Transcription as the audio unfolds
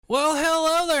Well,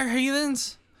 hello there,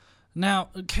 heathens. Now,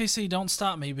 Casey, don't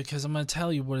stop me because I'm going to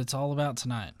tell you what it's all about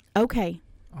tonight. Okay.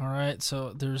 All right, so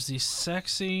there's these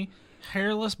sexy,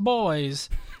 hairless boys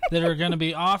that are going to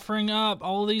be offering up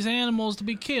all these animals to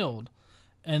be killed.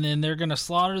 And then they're going to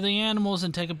slaughter the animals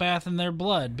and take a bath in their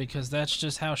blood because that's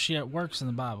just how shit works in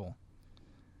the Bible.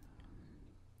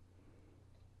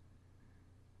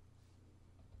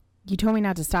 You told me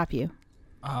not to stop you.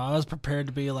 I was prepared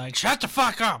to be like, shut the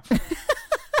fuck up.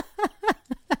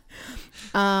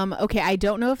 Okay, I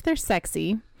don't know if they're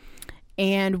sexy,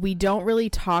 and we don't really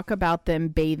talk about them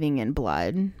bathing in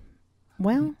blood.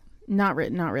 Well, not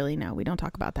really. No, we don't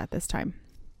talk about that this time.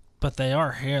 But they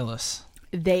are hairless.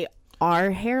 They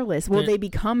are hairless. Well, they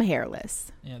become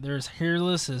hairless. Yeah, they're as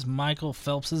hairless as Michael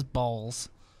Phelps's balls.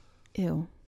 Ew.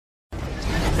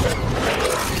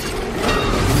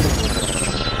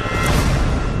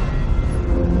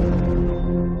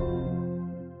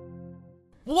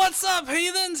 What's up,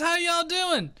 heathens? How y'all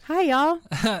doing? Hi, y'all.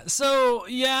 So,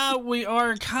 yeah, we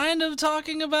are kind of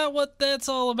talking about what that's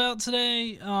all about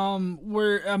today.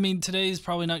 Today's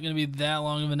probably not going to be that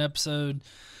long of an episode,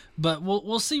 but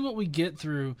we'll see what we get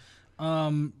through.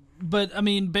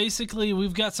 Basically,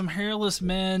 we've got some hairless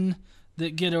men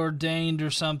that get ordained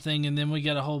or something, and then we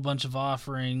get a whole bunch of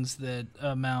offerings that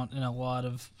amount in a lot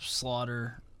of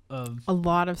slaughter of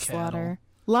slaughter.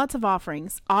 Lots of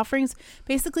offerings.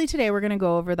 Basically, today we're going to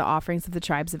go over the offerings of the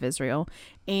tribes of Israel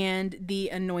and the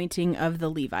anointing of the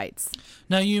Levites.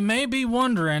 Now, you may be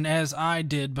wondering, as I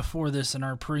did before this in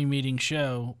our pre-meeting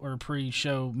show, or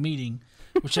pre-show meeting,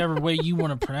 whichever way you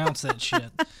want to pronounce that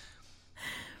shit.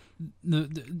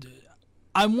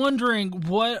 I'm wondering,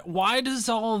 why does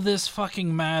all of this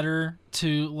fucking matter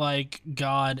to, like,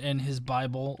 God and his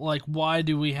Bible? Like, why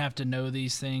do we have to know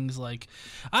these things? Like,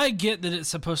 I get that it's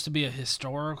supposed to be a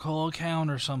historical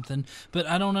account or something, but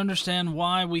I don't understand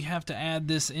why we have to add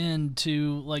this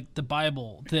into, like, the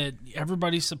Bible that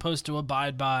everybody's supposed to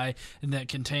abide by and that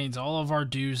contains all of our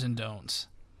do's and don'ts.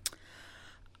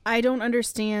 I don't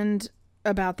understand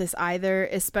about this either,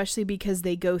 especially because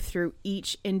they go through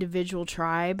each individual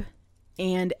tribe.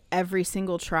 And every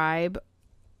single tribe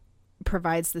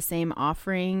provides the same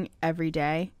offering every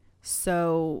day.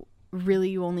 So really,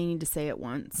 you only need to say it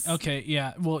once. Okay,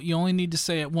 yeah. Well, you only need to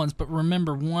say it once. But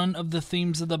remember, one of the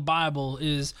themes of the Bible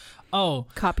is,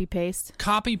 copy paste.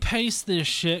 Copy paste this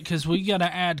shit because we got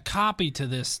to add copy to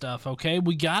this stuff, okay?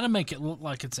 We got to make it look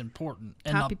like it's important.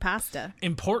 And copy pasta.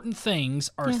 Important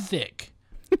things are thick.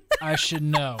 I should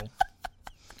know.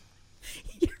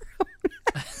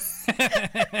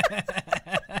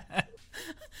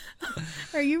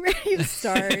 Are you ready to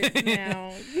start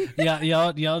now? Yeah,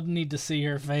 y'all need to see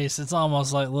her face. It's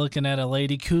almost like looking at a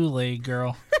Lady Kool-Aid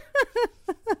girl.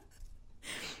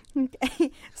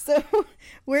 Okay, so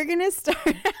we're gonna start.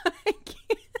 I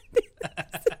can't.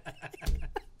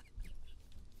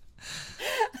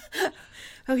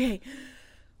 Okay.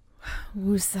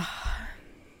 Woosah.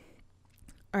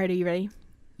 All right, are you ready?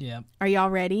 Yeah. Are y'all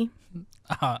ready?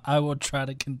 I will try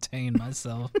to contain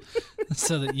myself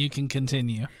so that you can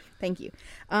continue. Thank you.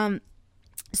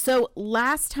 So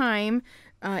last time,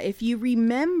 if you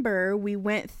remember, we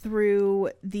went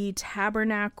through the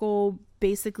tabernacle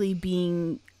basically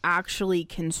being actually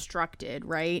constructed,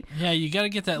 right? Yeah, you got to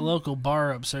get that local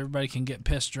bar up so everybody can get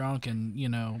pissed drunk and,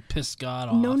 piss God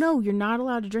off. No, you're not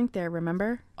allowed to drink there,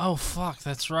 remember? Oh, fuck,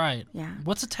 that's right. Yeah.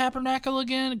 What's a tabernacle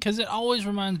again? Because it always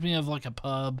reminds me of like a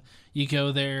pub. You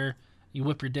go there, you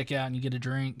whip your dick out and you get a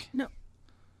drink.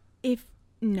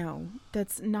 No,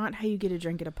 that's not how you get a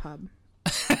drink at a pub.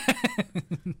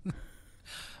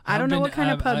 I don't know what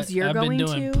kind of pubs you're going to. I've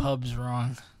been doing pubs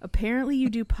wrong. Apparently you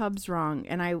do pubs wrong,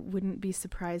 and I wouldn't be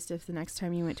surprised if the next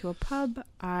time you went to a pub,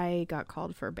 I got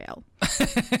called for bail.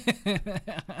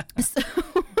 So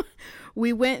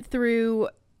we went through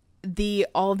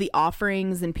all the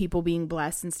offerings and people being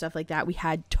blessed and stuff like that. We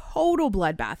had total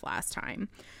bloodbath last time.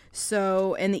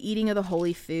 So, and the eating of the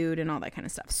holy food and all that kind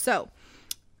of stuff. So,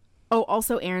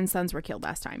 also Aaron's sons were killed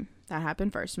last time. That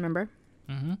happened first, remember?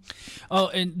 Mm-hmm. Oh,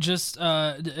 and just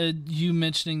you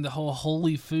mentioning the whole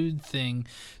holy food thing.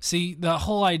 See, the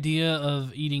whole idea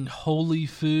of eating holy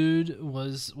food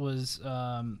was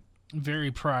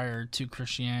very prior to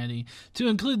Christianity, to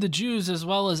include the Jews as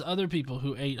well as other people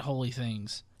who ate holy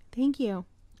things. Thank you.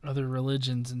 Other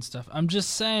religions and stuff. I'm just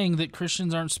saying that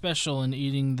Christians aren't special in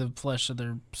eating the flesh of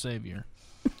their Savior.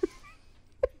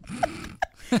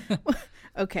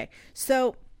 Okay,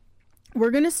 so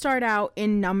we're going to start out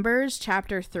in Numbers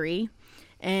chapter 3.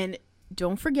 And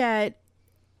don't forget,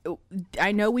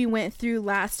 I know we went through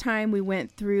last time, we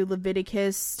went through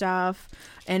Leviticus stuff,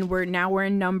 and we're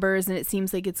in Numbers, and it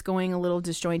seems like it's going a little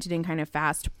disjointed and kind of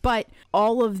fast, but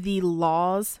all of the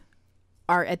laws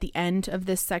are at the end of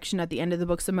this section, at the end of the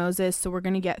books of Moses. So we're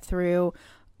going to get through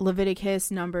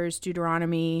Leviticus, Numbers,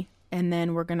 Deuteronomy, and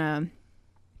then we're going to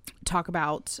talk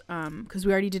about, because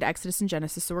we already did Exodus and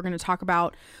Genesis, so we're going to talk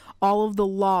about all of the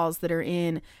laws that are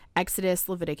in Exodus,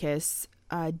 Leviticus,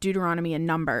 Deuteronomy, and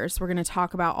Numbers. We're going to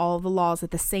talk about all of the laws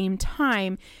at the same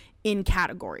time in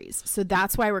categories. So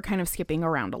that's why we're kind of skipping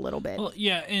around a little bit. Well,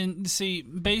 yeah, and see,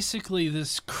 basically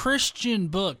this Christian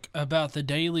book about the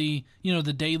daily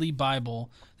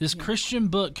Bible, this Christian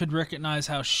book could recognize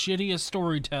how shitty as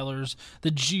storytellers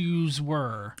the Jews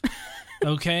were.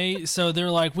 Okay, so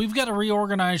they're like, we've got to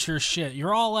reorganize your shit.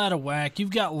 You're all out of whack. You've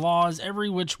got laws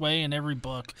every which way in every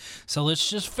book. So let's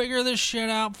just figure this shit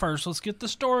out first. Let's get the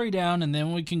story down, and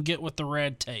then we can get with the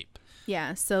red tape.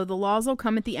 Yeah, so the laws will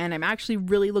come at the end. I'm actually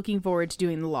really looking forward to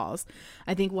doing the laws.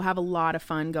 I think we'll have a lot of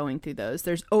fun going through those.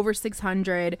 There's over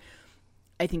 600.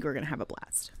 I think we're going to have a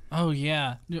blast. Oh,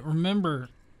 yeah. Remember,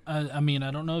 I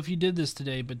don't know if you did this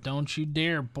today, but don't you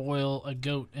dare boil a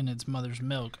goat in its mother's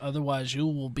milk. Otherwise, you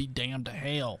will be damned to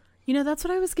hell. You know, that's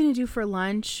what I was going to do for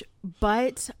lunch,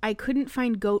 but I couldn't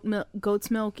find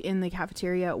goat's milk in the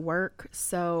cafeteria at work,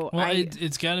 so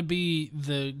it's got to be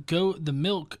the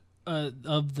milk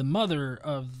of the mother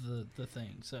of the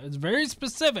thing. So it's very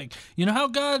specific. You know how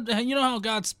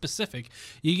God's specific.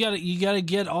 You gotta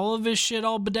get all of his shit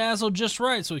all bedazzled just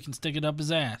right so he can stick it up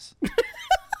his ass.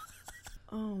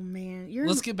 Oh man,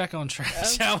 let's get back on track,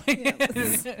 shall we?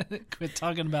 Yeah, quit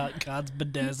talking about God's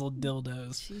bedazzled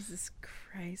dildos. Jesus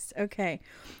Christ. Okay,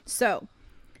 so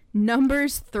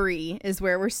Numbers 3 is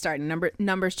where we're starting.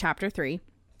 Numbers chapter 3.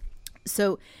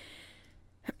 So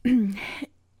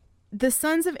the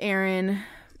sons of Aaron,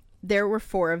 there were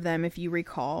 4 of them, if you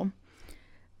recall.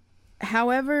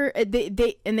 However,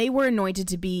 they were anointed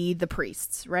to be the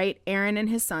priests, right? Aaron and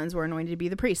his sons were anointed to be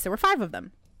the priests. There were 5 of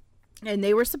them. And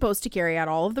they were supposed to carry out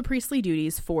all of the priestly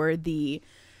duties for the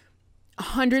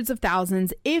hundreds of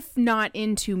thousands, if not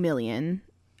into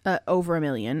over 1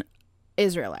 million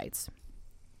Israelites.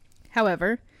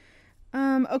 However,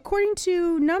 according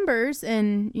to Numbers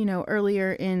and,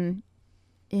 earlier in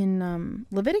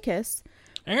Leviticus,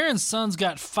 Aaron's sons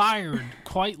got fired,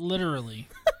 quite literally.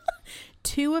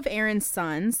 2 of Aaron's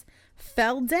sons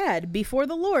fell dead before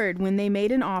the Lord when they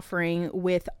made an offering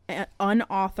with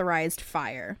unauthorized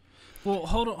fire. Well,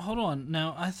 hold on.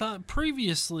 Now, I thought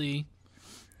previously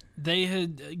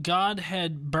God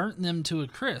had burnt them to a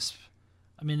crisp.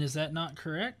 I mean, is that not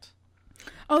correct?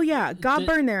 Oh yeah, God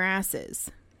burned their asses.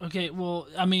 Okay, well,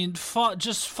 I mean,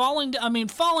 falling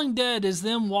dead is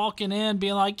them walking in,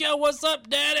 being like, "Yo, what's up,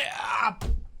 Daddy?" Ah!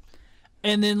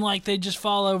 And then, like, they just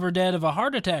fall over dead of a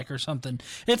heart attack or something.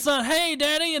 It's not, "Hey,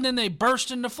 Daddy," and then they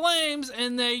burst into flames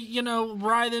and they,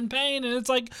 writhe in pain, and it's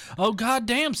like, oh,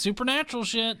 goddamn, supernatural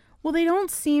shit. Well, they don't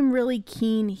seem really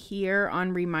keen here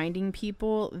on reminding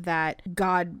people that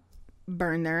God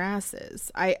burned their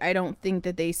asses. I don't think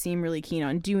that they seem really keen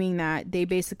on doing that. They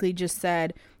basically just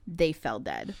said they fell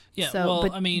dead. Yeah,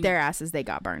 but their asses, they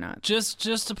got burned up.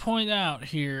 Just to point out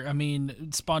here, I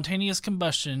mean, spontaneous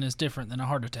combustion is different than a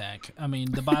heart attack. I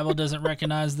mean, the Bible doesn't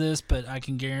recognize this, but I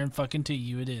can guarantee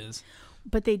you it is.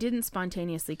 But they didn't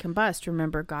spontaneously combust.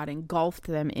 Remember, God engulfed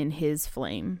them in his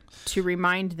flame to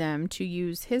remind them to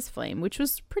use his flame, which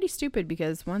was pretty stupid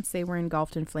because once they were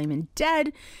engulfed in flame and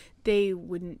dead, they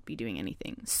wouldn't be doing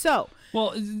anything. So,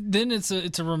 well, then it's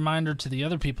a reminder to the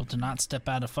other people to not step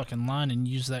out of fucking line and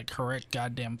use that correct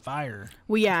goddamn fire.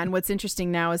 Well, yeah, and what's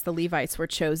interesting now is the Levites were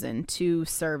chosen to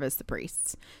serve as the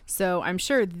priests. So I'm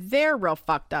sure they're real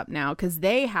fucked up now because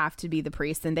they have to be the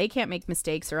priests and they can't make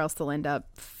mistakes or else they'll end up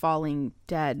falling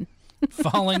dead.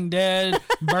 Falling dead,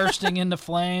 bursting into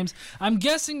flames. I'm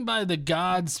guessing by the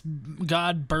God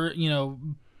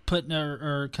putting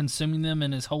or consuming them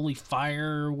in his holy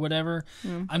fire or whatever.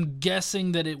 I'm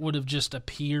guessing that it would have just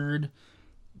appeared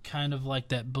kind of like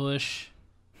that bush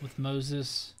with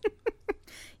Moses.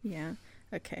 Yeah.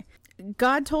 Okay.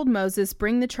 God told Moses,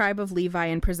 "Bring the tribe of Levi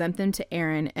and present them to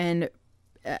Aaron and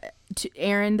to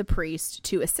Aaron the priest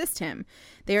to assist him.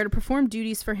 They are to perform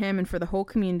duties for him and for the whole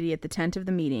community at the tent of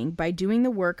the meeting by doing the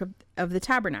work of the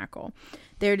tabernacle.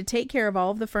 They are to take care of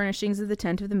all of the furnishings of the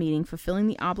tent of the meeting, fulfilling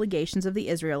the obligations of the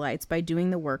Israelites by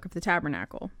doing the work of the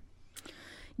tabernacle.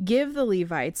 Give the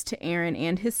Levites to Aaron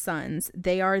and his sons.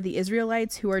 They are the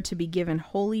Israelites who are to be given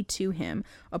wholly to him.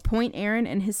 Appoint Aaron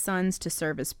and his sons to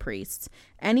serve as priests.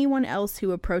 Anyone else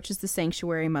who approaches the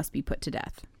sanctuary must be put to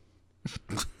death."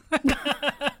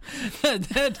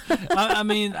 I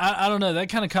mean, I don't know. That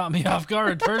kind of caught me off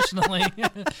guard personally.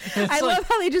 I love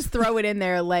how they just throw it in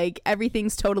there like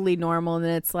everything's totally normal, and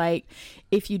then it's like,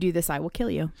 if you do this, I will kill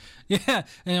you. Yeah,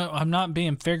 I'm not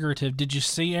being figurative. Did you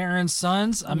see Aaron's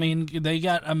sons? I mean, they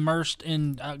got immersed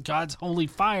in God's holy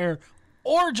fire,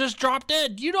 or just dropped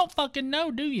dead. You don't fucking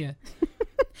know, do you?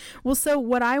 Well, so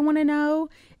what I want to know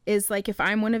is, like, if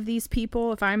I'm one of these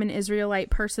people, if I'm an Israelite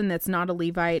person that's not a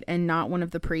Levite and not one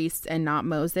of the priests and not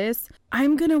Moses,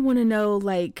 I'm going to want to know,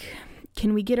 like,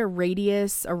 can we get a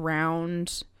radius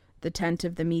around the tent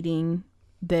of the meeting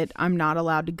that I'm not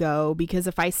allowed to go? Because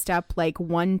if I step like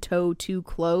one toe too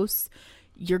close,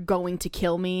 you're going to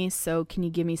kill me. So can you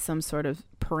give me some sort of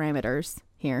parameters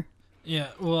here? Yeah,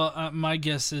 well, my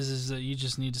guess is that you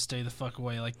just need to stay the fuck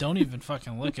away. Like, don't even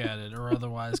fucking look at it, or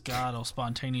otherwise God will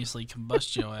spontaneously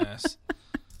combust your ass.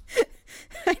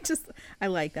 I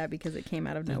like that because it came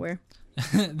out of nowhere.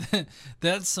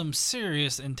 That's some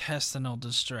serious intestinal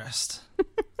distress.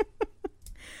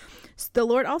 The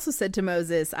Lord also said to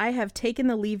Moses, I have taken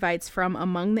the Levites from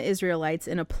among the Israelites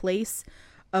in place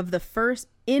of the first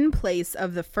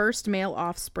male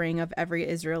offspring of every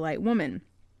Israelite woman.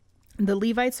 The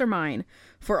Levites are mine,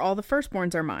 for all the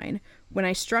firstborns are mine. When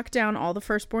I struck down all the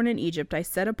firstborn in Egypt, I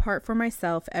set apart for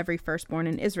myself every firstborn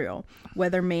in Israel,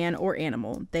 whether man or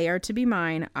animal. They are to be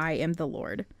mine. I am the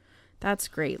Lord. That's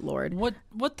great, Lord.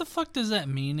 What the fuck does that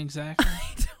mean exactly?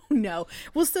 I don't know.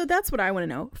 Well, so that's what I want to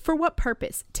know. For what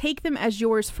purpose? Take them as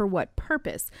yours for what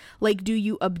purpose? Like, do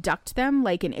you abduct them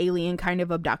like an alien kind of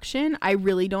abduction? I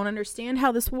really don't understand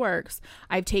how this works.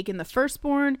 I've taken the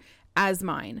firstborn as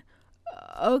mine.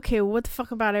 Okay, what the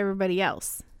fuck about everybody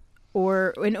else?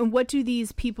 And what do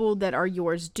these people that are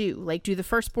yours do? Like, do the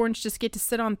firstborns just get to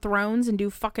sit on thrones and do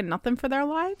fucking nothing for their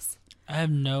lives? I have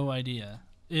no idea.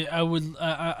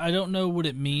 I don't know what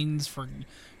it means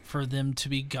for them to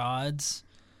be gods,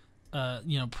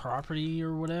 property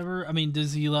or whatever. I mean,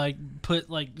 does he like put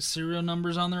like serial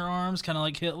numbers on their arms, kind of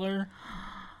like Hitler?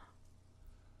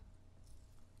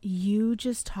 You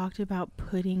just talked about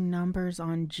putting numbers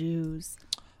on Jews.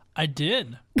 I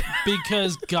did,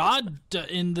 because God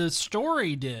in the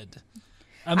story did.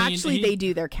 I mean, actually, they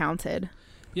do. They're counted.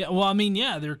 Yeah, well, I mean,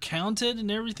 yeah, they're counted and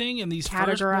everything, and these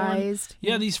categorized.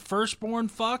 These firstborn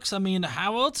fucks. I mean,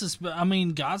 how else is? I mean,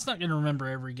 God's not going to remember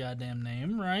every goddamn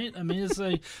name, right? I mean, it's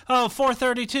like,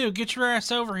 432, get your ass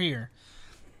over here.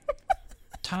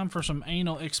 Time for some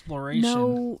anal exploration.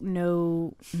 No.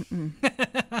 No.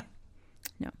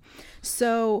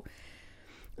 So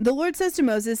the Lord says to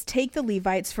Moses, take the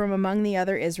Levites from among the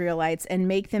other Israelites and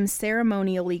make them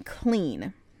ceremonially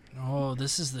clean. Oh,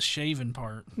 this is the shaven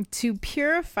part. To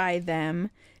purify them,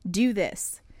 do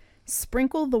this.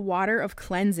 Sprinkle the water of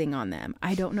cleansing on them.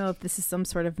 I don't know if this is some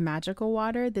sort of magical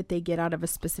water that they get out of a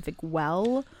specific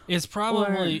well. It's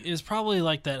probably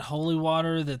like that holy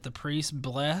water that the priests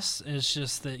bless. It's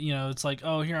just that, it's like,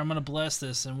 oh, here, I'm going to bless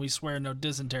this, and we swear no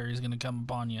dysentery is going to come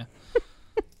upon you.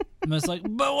 And it's like,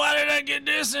 but why did I get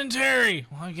dysentery?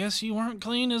 Well, I guess you weren't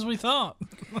clean as we thought.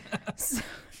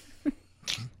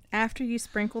 After you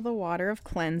sprinkle the water of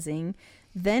cleansing,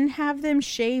 then have them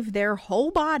shave their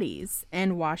whole bodies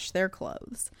and wash their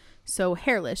clothes. So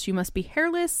hairless. You must be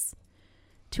hairless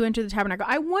to enter the tabernacle.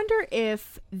 I wonder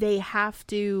if they have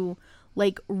to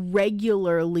like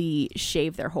regularly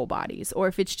shave their whole bodies, or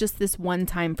if it's just this one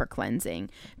time for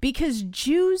cleansing. Because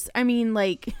Jews, I mean,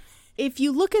 like, if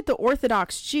you look at the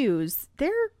Orthodox Jews,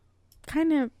 they're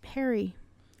kind of hairy.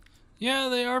 Yeah,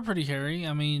 they are pretty hairy.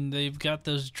 I mean, they've got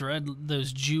those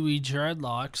Jewy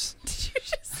dreadlocks.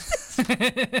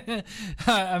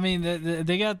 I mean,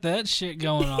 they got that shit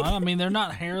going on. I mean, they're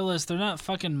not hairless. They're not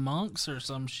fucking monks or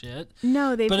some shit.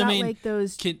 No, they've got like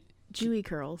those Jewy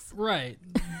curls. Right.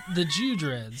 The Jew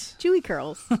dreads. Jewy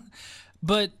curls.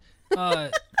 But,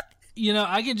 I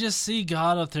could just see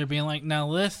God up there being like, now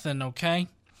listen, okay?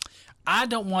 I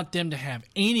don't want them to have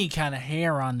any kind of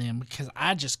hair on them because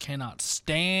I just cannot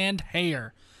stand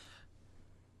hair.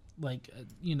 Like,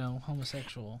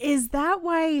 homosexual. Is that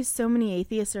why so many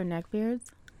atheists are neckbeards?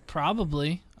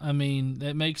 Probably. I mean,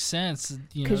 that makes sense.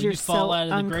 Because you're so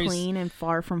unclean and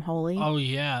far from holy. Oh,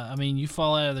 yeah. I mean, you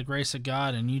fall out of the grace of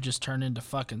God and you just turn into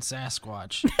fucking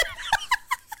Sasquatch.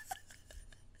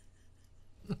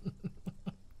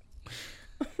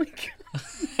 Oh, my God.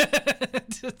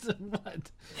 What?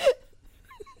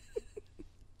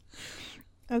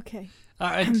 Okay.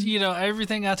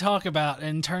 Everything I talk about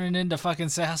and turning into fucking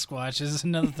Sasquatch is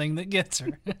another thing that gets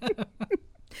her.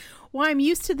 Well, I'm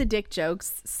used to the dick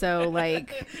jokes, so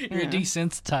like you're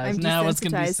desensitized. Now it's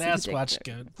gonna be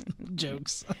Sasquatch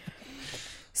jokes.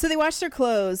 So they wash their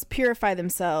clothes, purify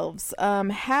themselves,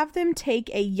 have them take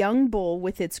a young bull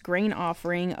with its grain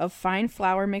offering of fine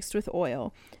flour mixed with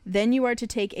oil. Then you are to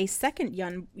take a second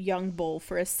young bull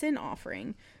for a sin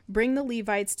offering. Bring the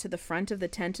Levites to the front of the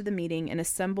tent of the meeting and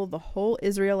assemble the whole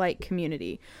Israelite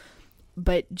community.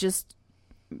 But just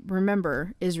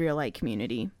remember, Israelite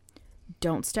community,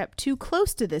 don't step too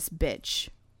close to this bitch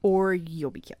or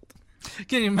you'll be killed.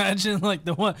 Can you imagine, like,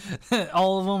 the one,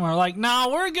 all of them are like, nah,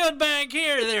 we're good back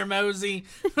here there, Mosey.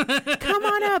 Come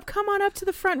on up to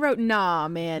the front row. Nah,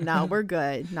 man, nah, we're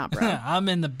good. Nah, bro. I'm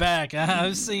in the back.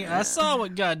 I saw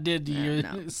what God did to your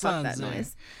sons. Fuck that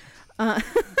noise.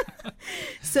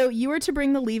 So you are to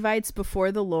bring the Levites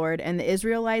before the Lord, and the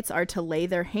Israelites are to lay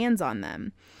their hands on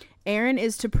them. Aaron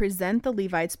is to present the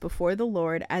Levites before the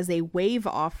Lord as a wave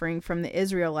offering from the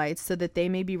Israelites so that they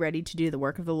may be ready to do the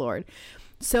work of the Lord.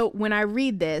 So when I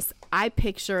read this, I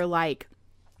picture, like,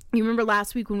 you remember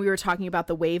last week when we were talking about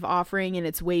the wave offering and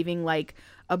it's waving like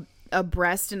a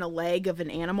breast and a leg of an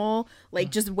animal,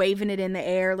 like just waving it in the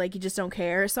air like you just don't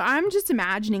care. So I'm just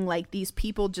imagining like these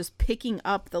people just picking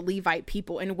up the Levite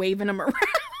people and waving them around.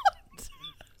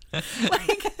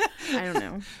 Like, I don't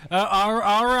know.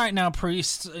 All right now,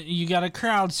 priest, you got to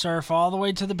crowd surf all the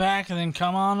way to the back and then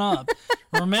come on up.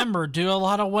 Remember, do a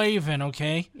lot of waving,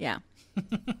 okay? Yeah.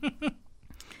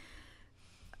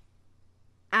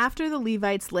 After the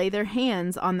Levites lay their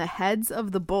hands on the heads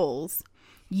of the bulls,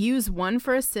 use one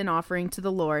for a sin offering to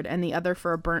the Lord and the other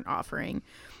for a burnt offering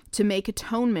to make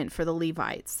atonement for the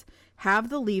Levites. Have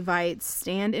the Levites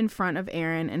stand in front of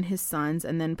Aaron and his sons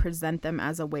and then present them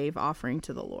as a wave offering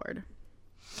to the Lord.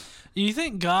 Do you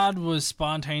think God would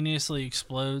spontaneously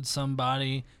explode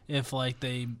somebody if, like,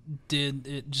 they did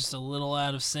it just a little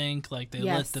out of sync, like they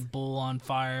lit the bull on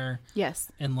fire?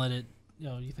 Yes. And let it...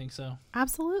 Oh, you think so?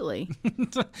 Absolutely.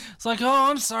 It's like,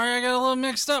 oh, I'm sorry, I got a little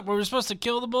mixed up. We were supposed to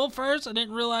kill the bull first? I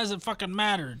didn't realize it fucking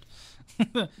mattered.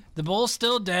 The bull's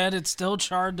still dead. It's still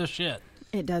charred to shit.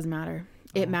 It does matter.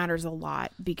 It matters a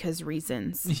lot because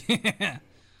reasons. Yeah.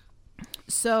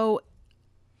 So,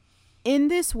 in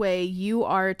this way, you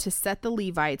are to set the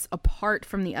Levites apart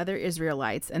from the other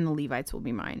Israelites, and the Levites will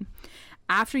be mine.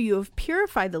 After you have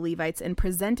purified the Levites and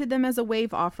presented them as a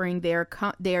wave offering, they are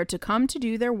to come to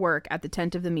do their work at the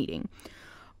tent of the meeting.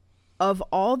 Of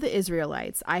all the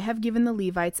Israelites, I have given the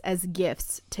Levites as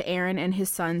gifts to Aaron and his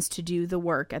sons to do the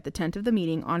work at the tent of the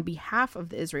meeting on behalf of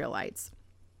the Israelites,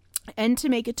 and to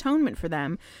make atonement for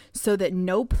them, so that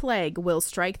no plague will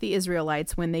strike the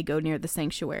Israelites when they go near the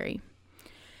sanctuary.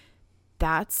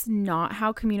 That's not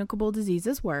how communicable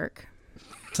diseases work.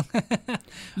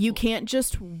 You can't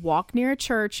just walk near a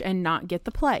church and not get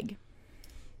the plague.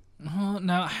 Well,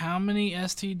 now, how many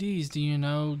STDs do you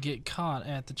know get caught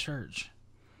at the church?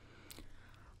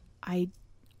 I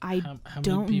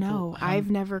don't know. I've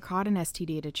never caught an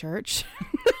STD at a church.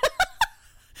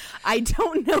 I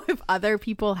don't know if other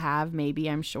people have. Maybe,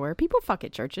 I'm sure. People fuck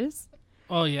at churches.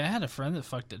 Oh, yeah. I had a friend that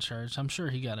fucked at church. I'm sure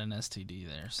he got an STD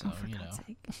there. So, for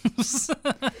God's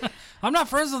sake. I'm not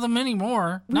friends with him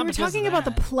anymore. We were talking about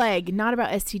the plague, not about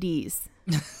STDs.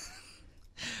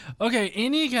 Okay,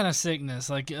 any kind of sickness,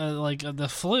 like the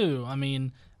flu. I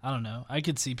mean, I don't know. I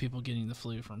could see people getting the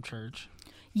flu from church.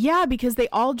 Yeah, because they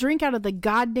all drink out of the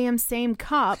goddamn same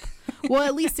cup. Well,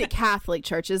 at least at Catholic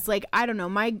churches. Like, I don't know,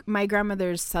 my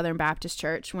grandmother's Southern Baptist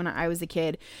church, when I was a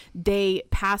kid, they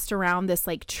passed around this,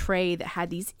 like, tray that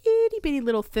had these itty-bitty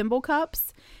little thimble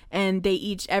cups, and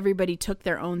everybody took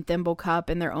their own thimble cup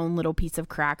and their own little piece of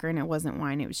cracker, and it wasn't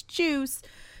wine, it was juice,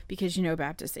 because, you know,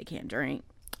 Baptists, they can't drink.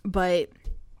 But,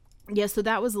 yeah, so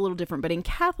that was a little different. But in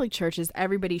Catholic churches,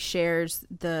 everybody shares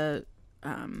the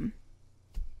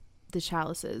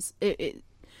chalices.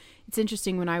 It's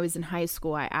interesting. When I was in high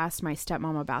school, I asked my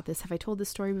stepmom about this. Have I told this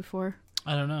story before?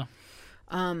 I don't know.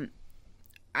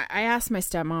 I asked my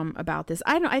stepmom about this.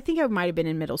 I think I might have been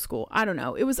in middle school. I don't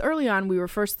know. It was early on. We were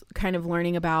first kind of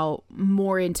learning about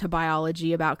more into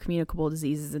biology, about communicable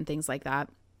diseases and things like that.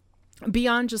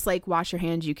 Beyond just like wash your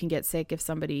hands, you can get sick if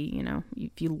somebody, you know,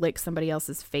 if you lick somebody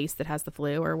else's face that has the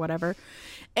flu or whatever.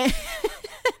 And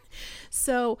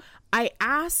so I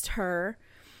asked her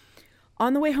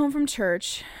on the way home from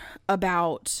church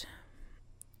about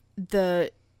the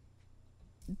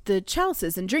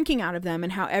chalices and drinking out of them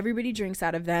and how everybody drinks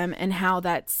out of them and how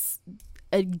that's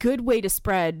a good way to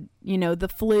spread, you know, the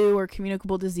flu or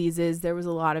communicable diseases. There was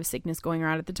a lot of sickness going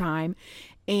around at the time.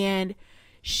 And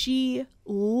she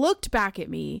looked back at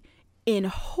me in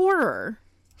horror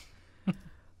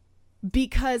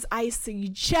because I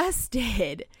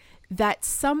suggested that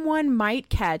someone might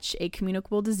catch a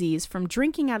communicable disease from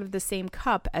drinking out of the same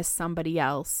cup as somebody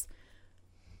else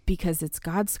because it's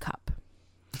God's cup.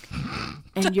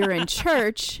 and you're in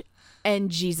church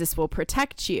and Jesus will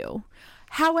protect you.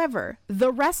 However, the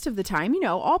rest of the time,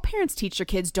 all parents teach their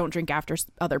kids don't drink after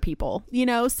other people,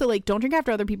 so like don't drink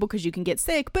after other people because you can get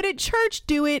sick, but at church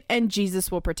do it and Jesus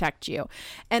will protect you.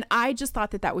 And I just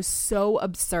thought that was so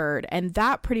absurd. And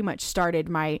that pretty much started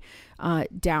my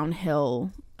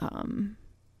downhill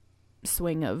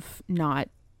swing of not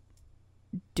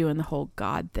doing the whole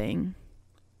God thing.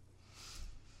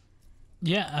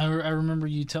 Yeah, I remember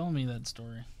you telling me that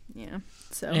story. Yeah.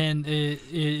 So and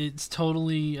it's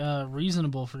totally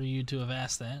reasonable for you to have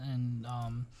asked that, and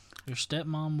your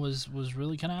stepmom was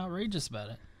really kind of outrageous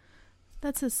about it.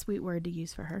 That's a sweet word to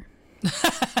use for her.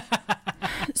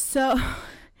 So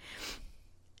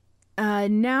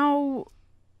now,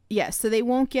 so they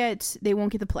won't get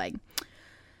the plague.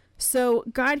 So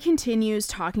God continues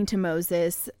talking to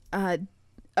Moses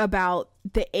about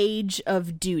the age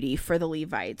of duty for the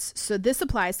Levites. So this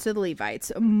applies to the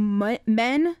Levites.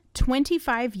 Men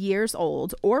 25 years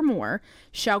old or more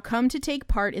shall come to take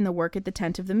part in the work at the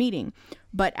tent of the meeting.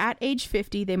 But at age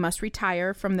 50, they must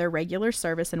retire from their regular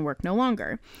service and work no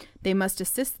longer. They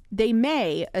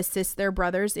may assist their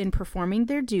brothers in performing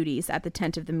their duties at the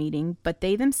tent of the meeting, but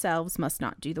they themselves must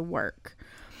not do the work.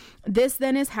 This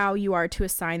then is how you are to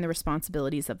assign the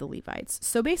responsibilities of the Levites.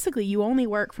 So basically, you only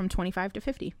work from 25 to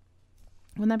 50.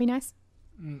 Wouldn't that be nice?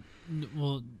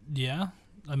 Well, yeah.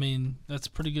 I mean, that's a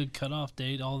pretty good cutoff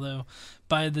date, although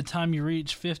by the time you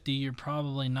reach 50, you're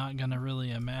probably not going to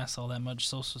really amass all that much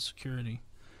Social Security.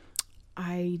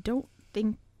 I don't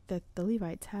think that the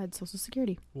Levites had Social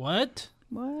Security. What?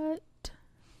 What?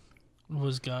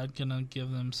 Was God going to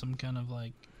give them some kind of,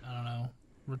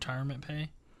 retirement pay?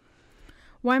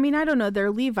 Well, I mean, I don't know. They're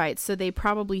Levites, so they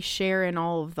probably share in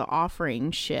all of the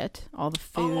offering shit, all the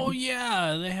food. Oh,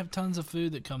 yeah. They have tons of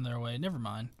food that come their way. Never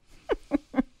mind.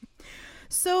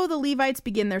 So the Levites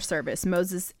begin their service.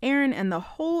 Moses, Aaron, and the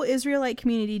whole Israelite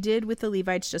community did with the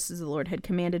Levites just as the Lord had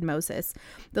commanded Moses.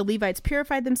 The Levites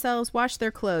purified themselves, washed their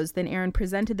clothes. Then Aaron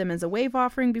presented them as a wave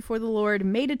offering before the Lord,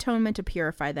 made atonement to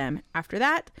purify them. After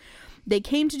that, they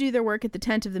came to do their work at the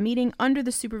tent of the meeting under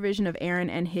the supervision of Aaron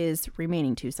and his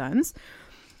remaining 2 sons.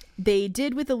 They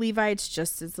did with the Levites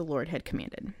just as the Lord had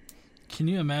commanded. Can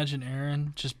you imagine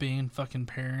Aaron just being fucking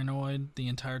paranoid the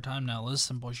entire time? Now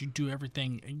listen, boys, you do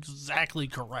everything exactly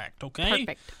correct,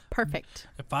 okay? Perfect.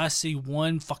 If I see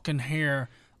one fucking hair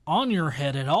on your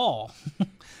head at all,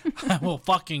 I will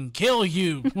fucking kill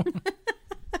you.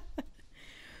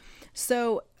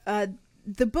 So,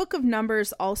 the book of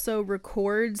Numbers also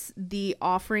records the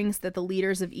offerings that the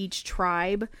leaders of each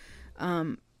tribe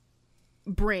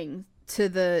bring to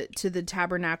the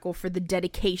tabernacle for the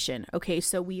dedication. Okay,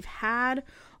 so we've had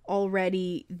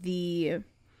already the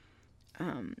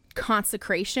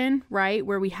consecration, right,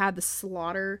 where we had the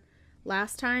slaughter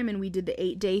last time and we did the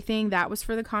 8-day thing. That was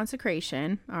for the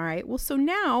consecration. All right, well, so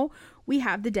now we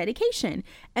have the dedication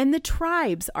and the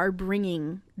tribes are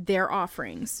bringing their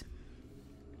offerings.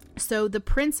 So the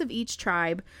prince of each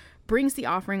tribe brings the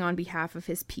offering on behalf of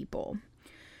his people.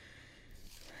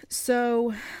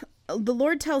 So the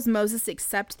Lord tells Moses,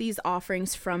 accept these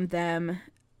offerings from them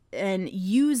and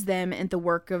use them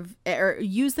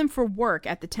use them for work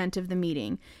at the tent of the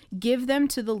meeting. Give them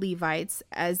to the Levites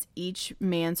as each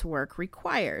man's work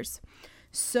requires.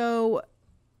 So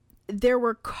there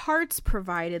were carts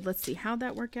provided. Let's see, how'd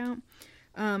that work out?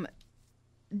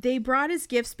 They brought as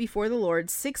gifts before the Lord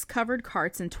 6 covered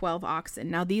carts and 12 oxen.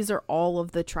 Now these are all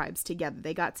of the tribes together.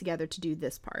 They got together to do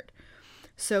this part.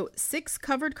 So 6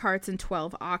 covered carts and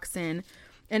 12 oxen,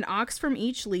 an ox from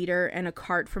each leader and a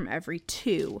cart from every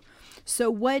 2. So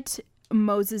what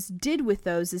Moses did with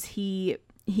those is he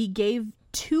gave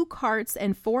 2 carts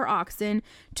and 4 oxen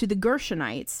to the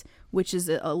Gershonites, which is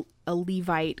a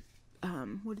Levite,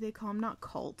 what do they call them? Not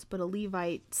cult, but a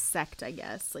Levite sect, I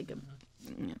guess, like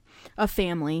a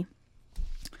family.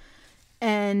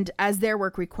 And as their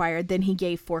work required, then he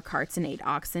gave 4 carts and 8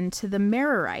 oxen to the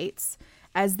Merarites,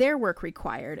 as their work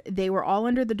required. They were all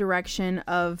under the direction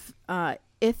of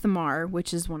Ithamar,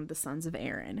 which is one of the sons of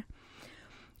Aaron.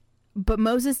 But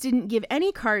Moses didn't give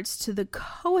any carts to the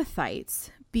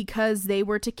Kohathites because they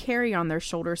were to carry on their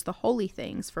shoulders the holy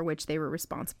things for which they were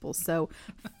responsible. So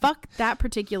fuck that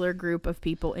particular group of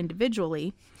people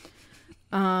individually.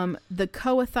 The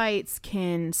Kohathites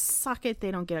can suck it.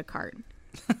 They don't get a cart.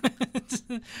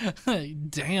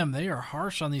 Damn, they are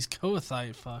harsh on these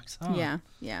Kohathite fucks, huh? Yeah,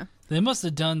 yeah. They must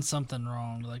have done something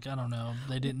wrong. Like, I don't know.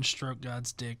 They didn't stroke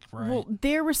God's dick right. Well,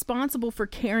 they're responsible for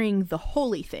carrying the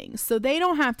holy things. So they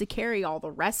don't have to carry all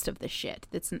the rest of the shit.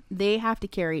 They have to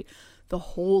carry the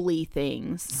holy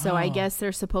things. So I guess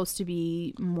they're supposed to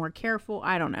be more careful.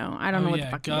 I don't know. I don't know what the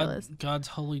fuck the deal is. God's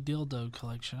holy dildo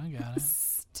collection. I got it.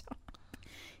 Stop.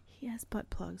 He has butt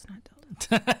plugs, not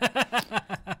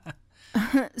dildos.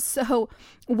 So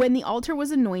when the altar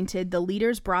was anointed, the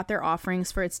leaders brought their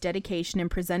offerings for its dedication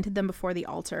and presented them before the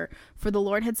altar. For the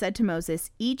Lord had said to Moses,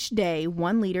 each day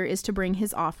one leader is to bring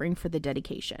his offering for the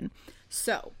dedication.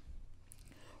 So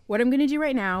what I'm going to do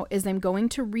right now is I'm going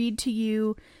to read to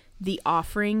you the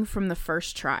offering from the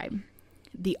first tribe.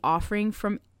 The offering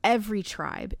from every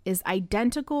tribe is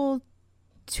identical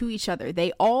to each other.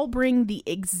 They all bring the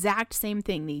exact same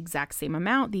thing, the exact same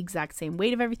amount, the exact same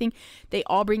weight of everything. They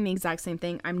all bring the exact same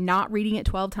thing. I'm not reading it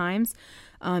 12 times.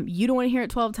 You don't want to hear it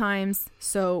 12 times,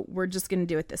 so we're just going to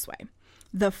do it this way.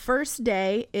 The first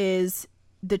day is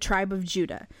the tribe of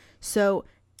Judah. So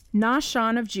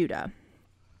Nahshon of Judah.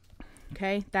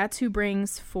 Okay, that's who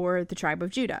brings for the tribe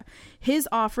of Judah. His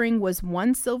offering was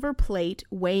 1 silver plate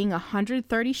weighing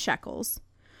 130 shekels.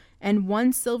 And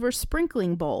 1 silver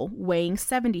sprinkling bowl weighing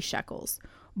 70 shekels,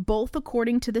 both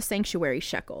according to the sanctuary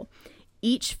shekel,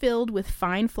 each filled with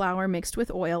fine flour mixed with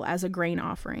oil as a grain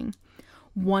offering.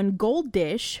 1 gold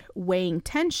dish weighing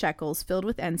 10 shekels filled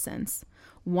with incense,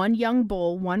 1 young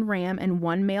bull, 1 ram, and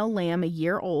 1 male lamb a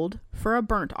year old for a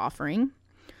burnt offering,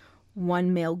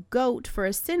 1 male goat for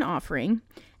a sin offering,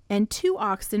 and 2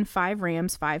 oxen, 5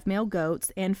 rams, 5 male goats,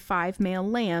 and 5 male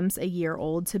lambs a year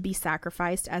old to be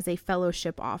sacrificed as a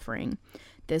fellowship offering.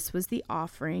 This was the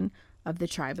offering of the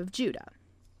tribe of Judah.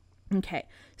 Okay,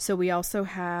 so we also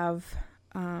have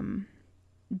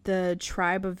the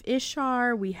tribe of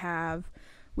Ishar. We have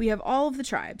all of the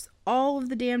tribes, all of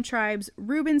the damn tribes: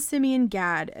 Reuben, Simeon,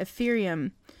 Gad,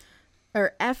 Ephraim.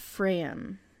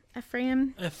 Ephraim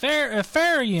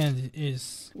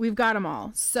is. We've got them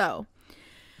all. So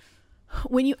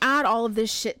when you add all of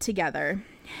this shit together,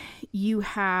 you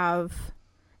have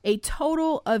a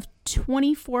total of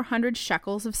 2,400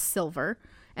 shekels of silver,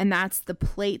 and that's the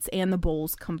plates and the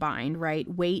bowls combined,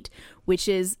 right? Weight, which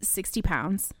is 60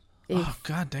 pounds. Oh,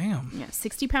 goddamn. Yeah,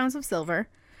 60 pounds of silver.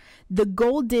 The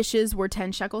gold dishes were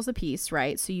 10 shekels apiece,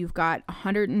 right? So you've got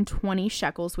 120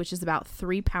 shekels, which is about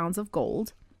 3 pounds of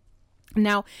gold.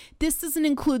 Now, this doesn't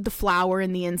include the flour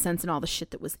and the incense and all the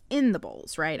shit that was in the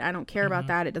bowls, right? I don't care about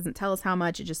that. It doesn't tell us how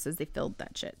much. It just says they filled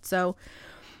that shit. So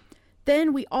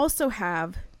then we also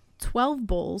have 12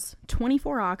 bulls,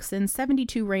 24 oxen,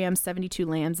 72 rams, 72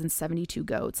 lambs, and 72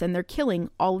 goats. And they're killing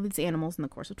all of these animals in the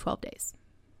course of 12 days.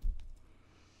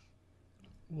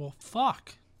 Well,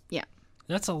 fuck. Yeah.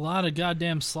 That's a lot of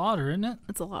goddamn slaughter, isn't it?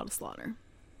 It's a lot of slaughter.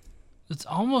 It's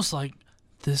almost like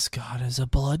this god is a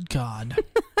blood god.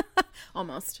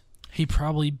 Almost. He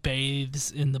probably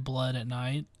bathes in the blood at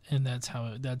night, and that's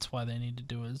why they need to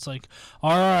do it. It's like,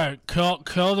 all right,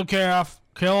 kill the calf,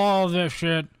 kill all of this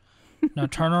shit. Now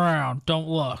turn around, don't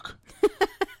look.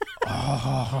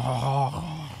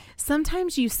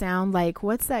 Sometimes you sound like,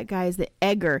 what's that guy's the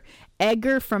Edgar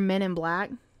from Men in Black.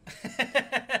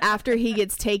 After he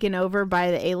gets taken over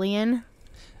by the alien.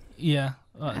 Yeah.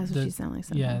 That's what you sound like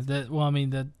sometimes.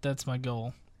 Yeah, that's my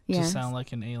goal. Yeah. To sound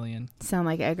like an alien. Sound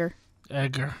like Edgar.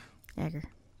 Edgar.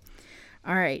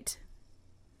 All right.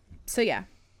 So yeah,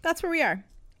 that's where we are.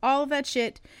 All of that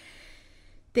shit.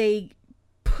 They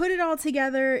put it all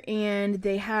together and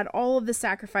they had all of the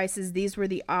sacrifices. These were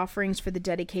the offerings for the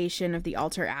dedication of the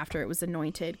altar after it was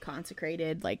anointed,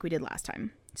 consecrated, like we did last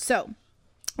time. So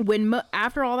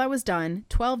after all that was done,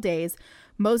 12 days,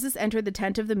 Moses entered the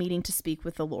tent of the meeting to speak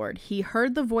with the Lord. He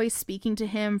heard the voice speaking to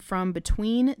him from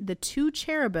between the 2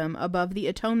 cherubim above the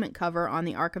atonement cover on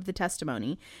the Ark of the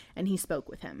Testimony, and he spoke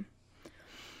with him.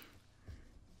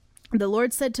 The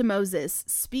Lord said to Moses,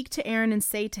 "Speak to Aaron and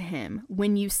say to him,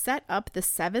 when you set up the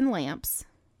 7 lamps,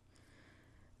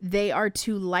 they are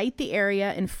to light the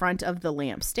area in front of the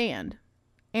lampstand."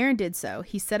 Aaron did so.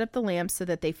 He set up the lamps so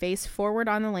that they faced forward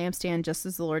on the lampstand just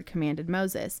as the Lord commanded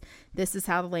Moses. This is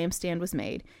how the lampstand was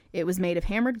made. It was made of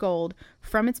hammered gold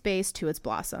from its base to its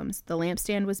blossoms. The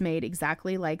lampstand was made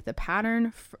exactly like the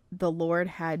pattern the Lord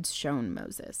had shown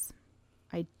Moses.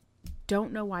 I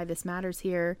don't know why this matters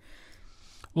here.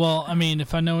 Well, I mean,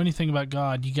 if I know anything about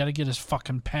God, you got to get his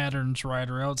fucking patterns right,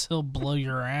 or else he'll blow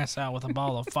your ass out with a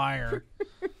ball of fire.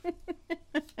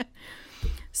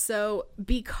 So,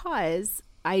 because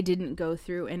I didn't go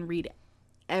through and read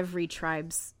every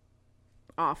tribe's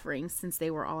offerings since they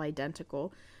were all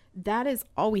identical, that is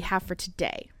all we have for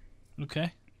today.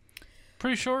 Okay.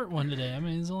 Pretty short one today. I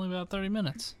mean, it's only about 30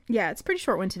 minutes. Yeah, it's a pretty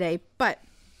short one today. But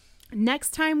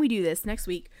next time we do this, next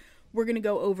week, we're going to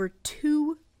go over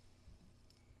 2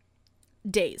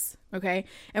 days, okay?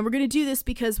 And we're going to do this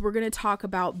because we're going to talk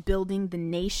about building the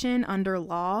nation under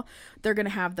law. They're going to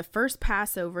have the first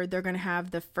Passover. They're going to have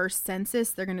the first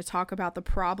census. They're going to talk about the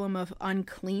problem of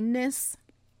uncleanness.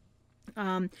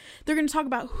 They're going to talk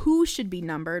about who should be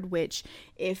numbered, which,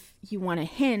 if you want a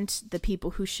hint, the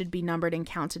people who should be numbered and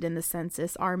counted in the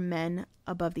census are men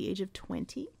above the age of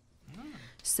 20.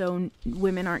 So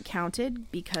women aren't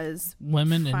counted because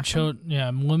women and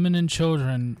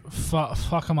children,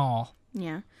 fuck them all.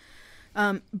 Yeah.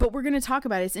 But we're going to talk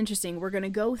about it. It's interesting. We're going to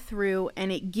go through,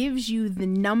 and it gives you the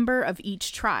number of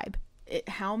each tribe.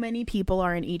 How many people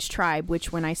are in each tribe,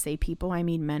 which when I say people, I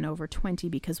mean men over 20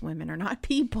 because women are not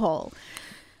people.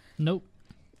 Nope.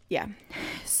 Yeah.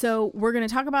 So we're going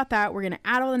to talk about that. We're going to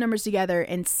add all the numbers together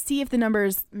and see if the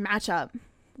numbers match up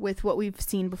with what we've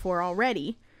seen before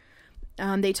already.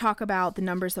 They talk about the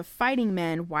numbers of fighting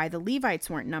men, why the Levites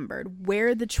weren't numbered,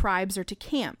 where the tribes are to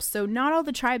camp. So not all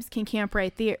the tribes can camp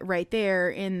right there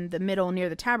in the middle near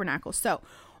the tabernacle. So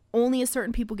only a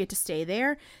certain people get to stay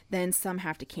there. Then some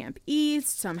have to camp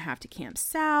east, some have to camp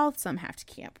south, some have to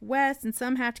camp west, and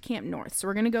some have to camp north. So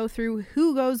we're going to go through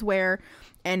who goes where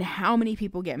and how many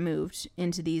people get moved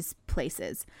into these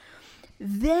places.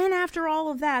 Then after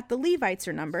all of that, the Levites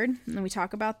are numbered, and we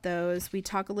talk about those. We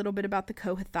talk a little bit about the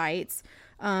Kohathites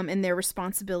and their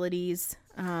responsibilities,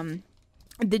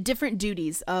 the different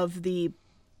duties of the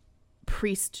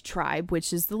priest tribe,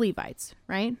 which is the Levites,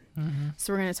 right? Mm-hmm.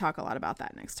 So we're going to talk a lot about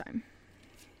that next time.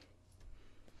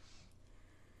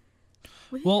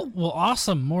 Well,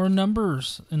 awesome. More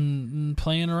numbers and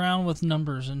playing around with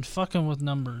numbers and fucking with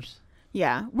numbers.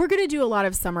 Yeah, we're going to do a lot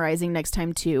of summarizing next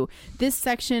time too. This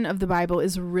section of the Bible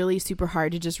is really super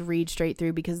hard to just read straight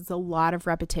through because it's a lot of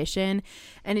repetition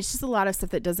and it's just a lot of stuff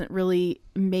that doesn't really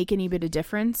make any bit of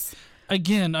difference.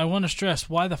 Again, I want to stress,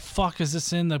 why the fuck is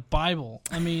this in the Bible?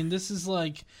 I mean, this is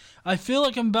like, I feel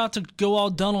like I'm about to go all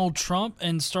Donald Trump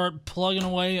and start plugging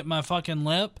away at my fucking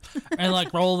lip and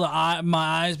like roll my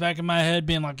eyes back in my head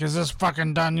being like, is this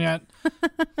fucking done yet?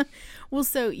 Well,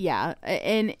 so yeah,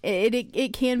 and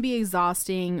it can be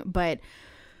exhausting, but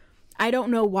I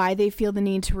don't know why they feel the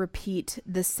need to repeat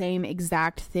the same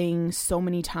exact thing so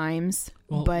many times.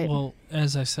 Well,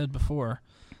 as I said before,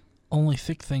 only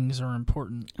thick things are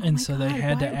important, and so they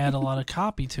had to add a lot of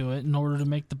copy to it in order to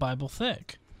make the Bible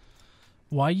thick.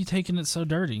 Why are you taking it so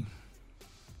dirty?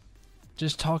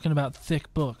 Just talking about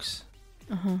thick books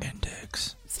and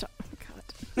dicks. Stop.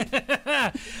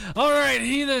 All right,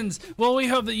 heathens. Well, we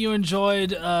hope that you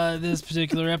enjoyed this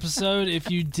particular episode. If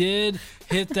you did,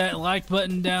 hit that like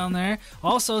button down there.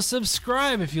 Also,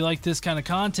 subscribe if you like this kind of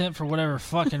content for whatever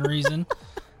fucking reason.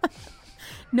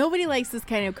 Nobody likes this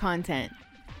kind of content.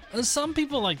 Some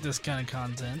people like this kind of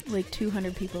content. Like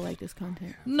 200 people like this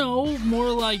content. No, more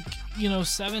like,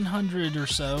 700 or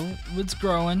so. It's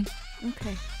growing.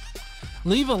 Okay.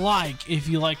 Leave a like if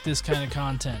you like this kind of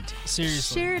content.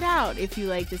 Seriously. Share it out if you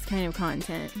like this kind of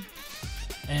content.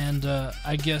 And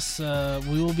I guess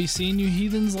we will be seeing you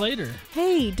heathens later.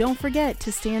 Hey, don't forget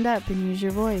to stand up and use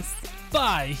your voice.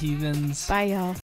 Bye, heathens. Bye, y'all.